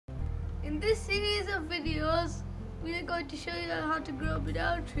In this series of videos, we are going to show you how to grow a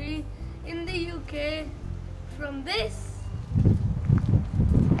banana tree in the UK from this.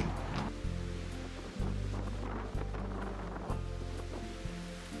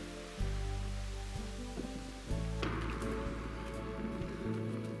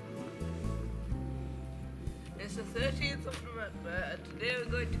 It's the 13th of November and today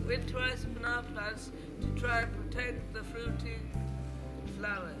we're going to winterize banana plants to try and protect the fruiting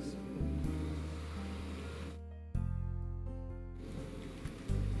flowers.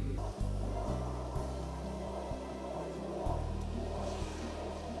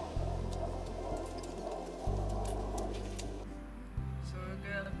 So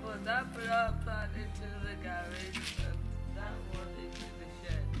we're going to put that banana plant into the garage and that one into the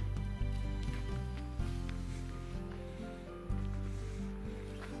shed.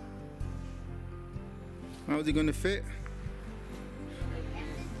 How's it going to fit?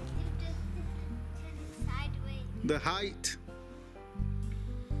 The height.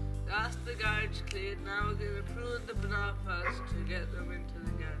 That's the garage cleared. Now we're going to prune the banana plants to get them into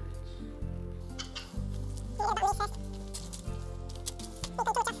the garage.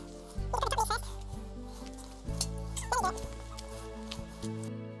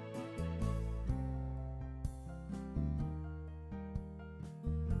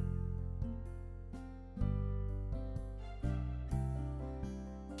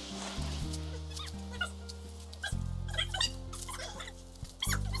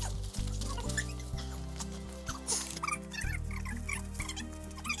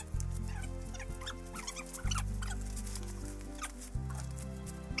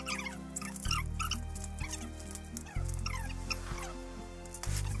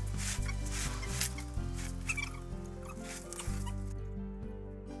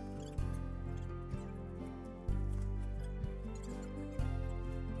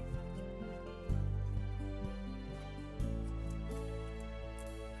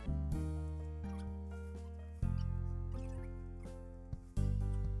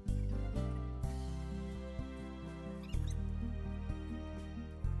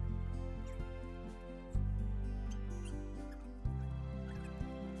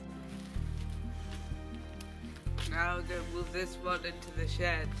 Now we're going to move this one into the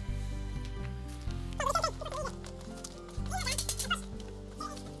shed.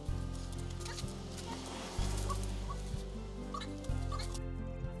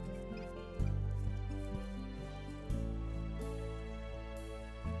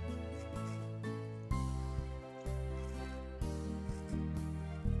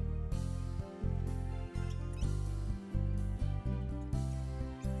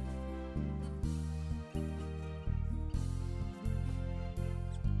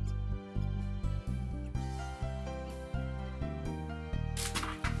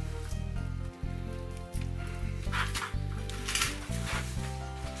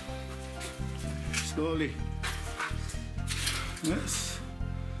 Slowly. Yes.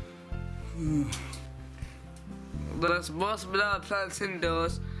 There's most banana plants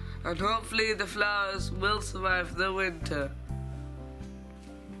indoors and hopefully the flowers will survive the winter.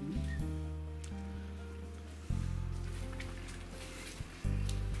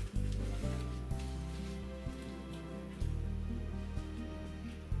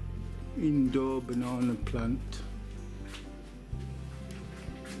 Indoor banana plant.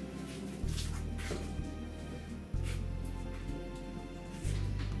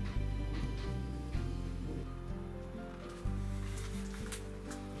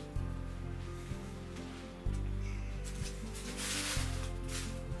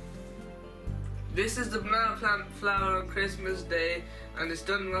 This is the banana plant flower on Christmas Day and it's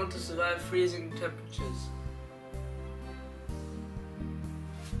done well to survive freezing temperatures.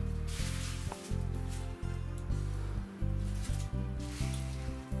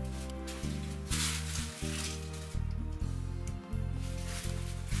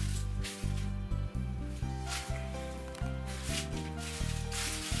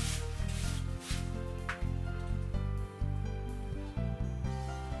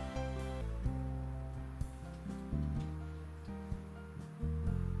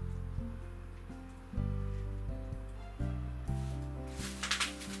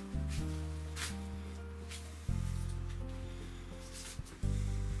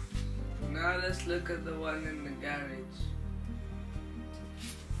 Now let's look at the one in the garage.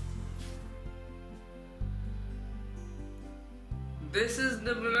 This is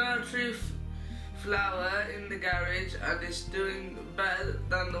the banana tree flower in the garage and it's doing better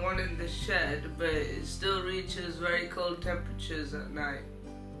than the one in the shed, but it still reaches very cold temperatures at night.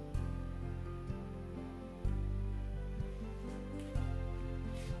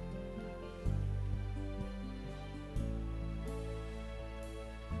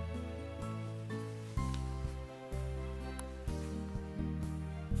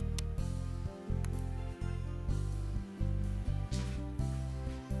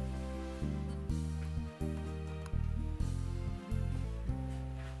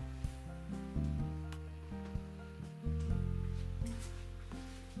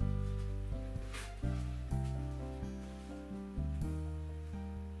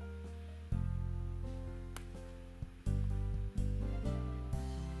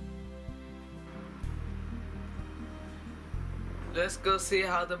 Let's go see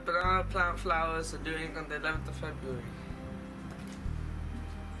how the banana plant flowers are doing on the 11th of February.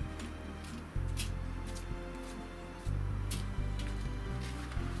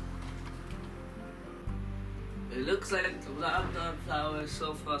 It looks like the banana flower is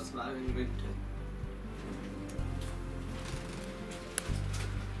so far surviving winter.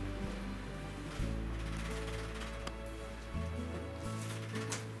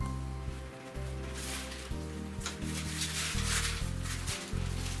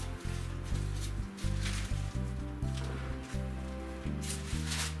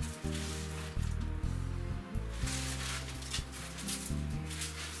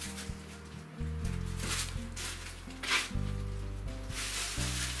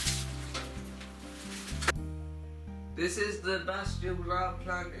 This is the Basjoo banana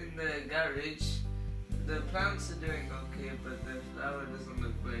plant in the garage. The plants are doing okay, but the flower doesn't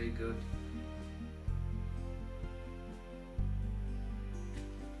look very good.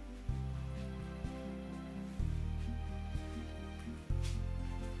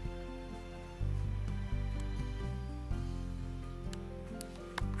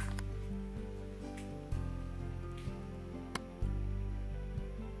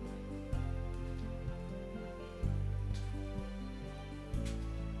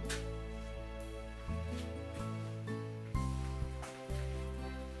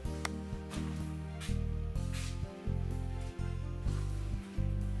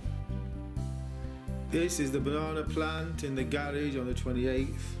 This is the banana plant in the garage on the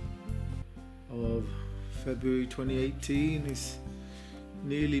 28th of February 2018. It's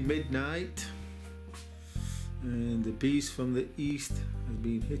nearly midnight and the breeze from the east has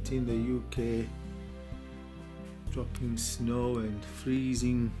been hitting the UK, dropping snow and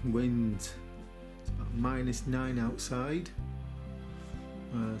freezing winds. It's about -9 outside.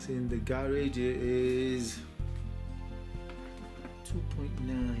 It's in the garage. It is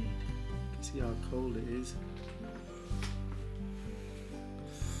 2.9. See how cold it is.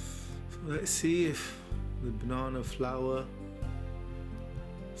 So let's see if the banana flower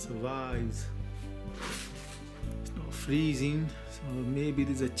survives. It's not freezing, so maybe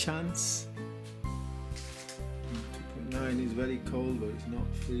there's a chance. 2.9 is very cold, but it's not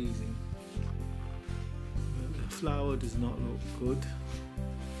freezing. The flower does not look good.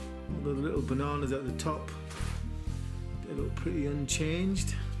 Although the little bananas at the top, they look pretty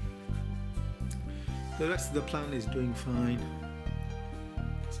unchanged. The rest of the plant is doing fine.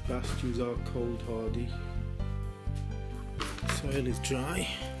 Basjoos are cold hardy. Soil is dry.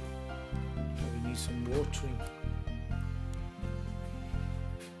 We need some watering.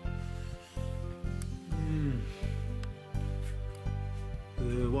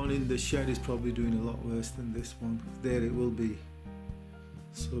 The one in the shed is probably doing a lot worse than this one. There it will be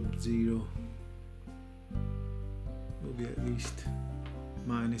sub-zero. Will be at least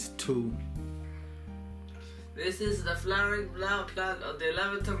 -2. This is the flowering banana plant on the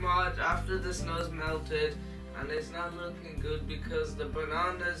 11th of March after the snow's melted, and it's not looking good because the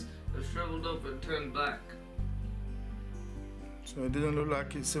bananas have shriveled up and turned black. So it doesn't look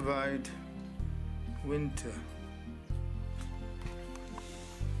like it survived winter.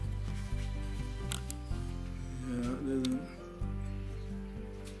 Yeah, it doesn't.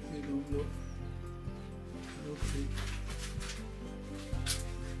 It don't look healthy.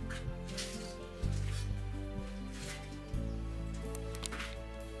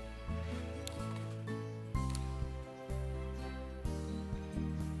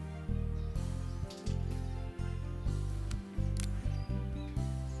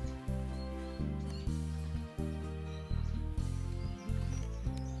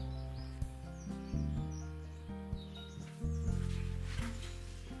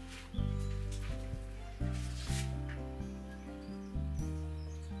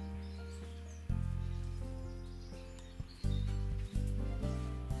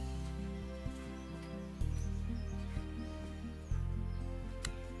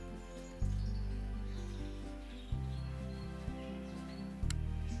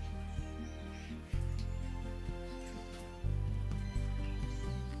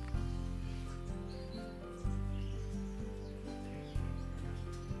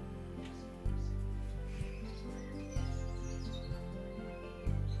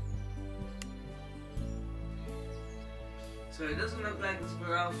 So it doesn't look like this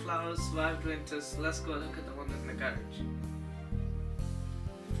banana flower survived winter, so let's go look at the one in the garage.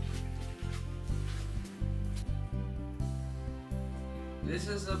 This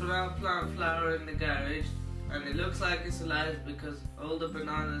is the banana plant flower in the garage, and it looks like it's alive because all the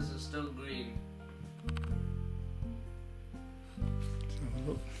bananas are still green.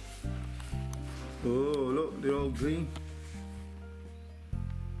 Look. Oh, look, they're all green.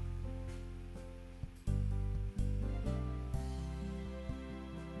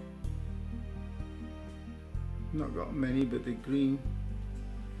 Not got many, but they're green.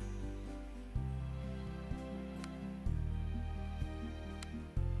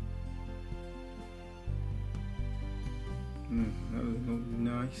 That looks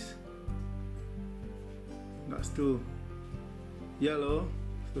nice. That's still yellow.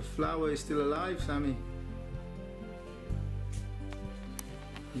 The flower is still alive, Sammy.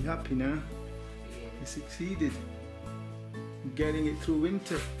 You happy now? You succeeded in getting it through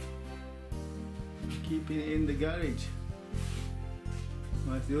winter. Keeping it in the garage.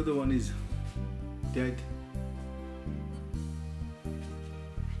 Whilst the other one is dead.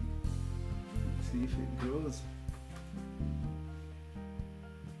 Let's see if it grows.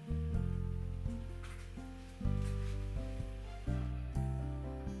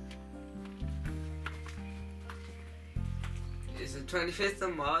 It's the 25th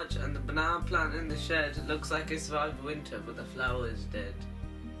of March and the banana plant in the shed looks like it survived winter, but the flower is dead.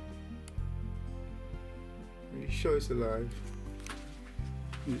 Are you sure it's alive?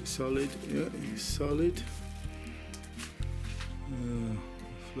 Is it solid? Yeah, it's solid. The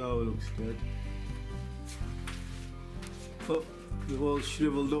flower looks dead. Oh, they've all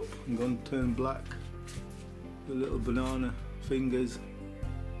shriveled up and gone turn black. The little banana fingers.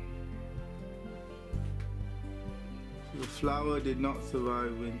 The flower did not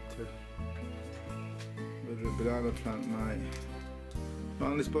survive winter, but the banana plant might.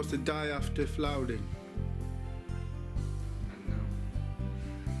 Aren't they supposed to die after flowering?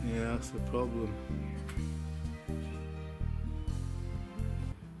 Yeah, that's the problem.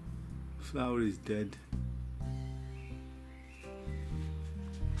 Flower is dead.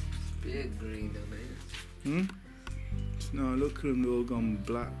 It's big green on it. No, look at them, they're all gone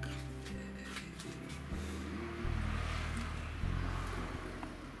black.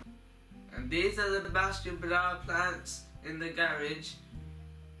 And these are the Basjoo banana plants in the garage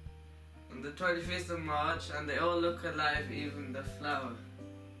on the 25th of March, and they all look alive, even the flower.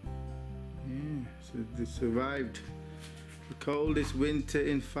 Yeah, so they survived the coldest winter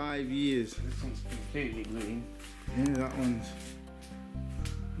in 5 years. This one's completely green. Yeah,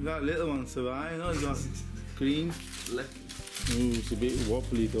 that little one survived. No, it's not green. Look. Ooh, it's a bit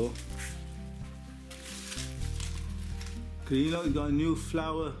wobbly though. Green, look, it's got a new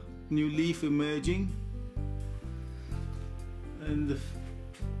flower, new leaf emerging. And this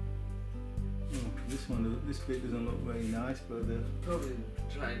bit doesn't look very nice, but Probably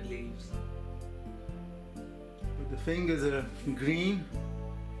dried leaves. the fingers are green.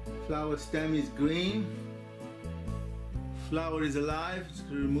 Flower stem is green. Flower is alive. Just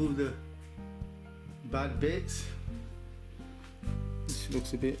to remove the bad bits. This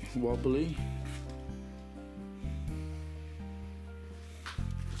looks a bit wobbly.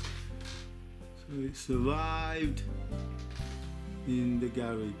 So it survived in the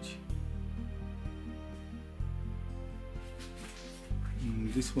garage.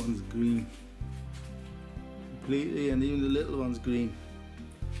 And this one's green completely, and even the little one's green.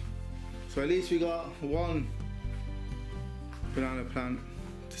 So at least we got one banana plant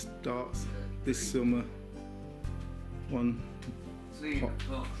to start this summer. One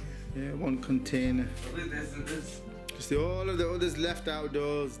pot. Yeah, one container. Just all of the others left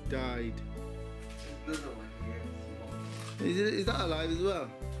outdoors died. Another one here. Is that alive as well?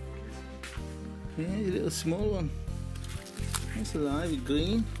 Yeah, a little small one. That's alive, it's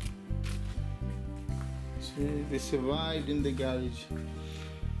green. So they survived in the garage.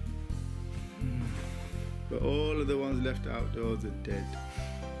 But all of the ones left outdoors are dead.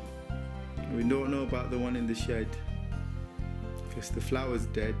 We don't know about the one in the shed, because the flower's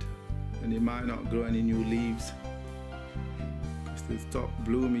dead and it might not grow any new leaves, because they stopped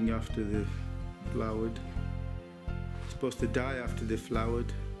blooming after they flowered. It's supposed to die after they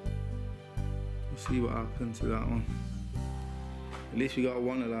flowered. We'll see what happens to that one. At least we got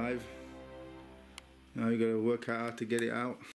one alive. Now we got to work out how to get it out.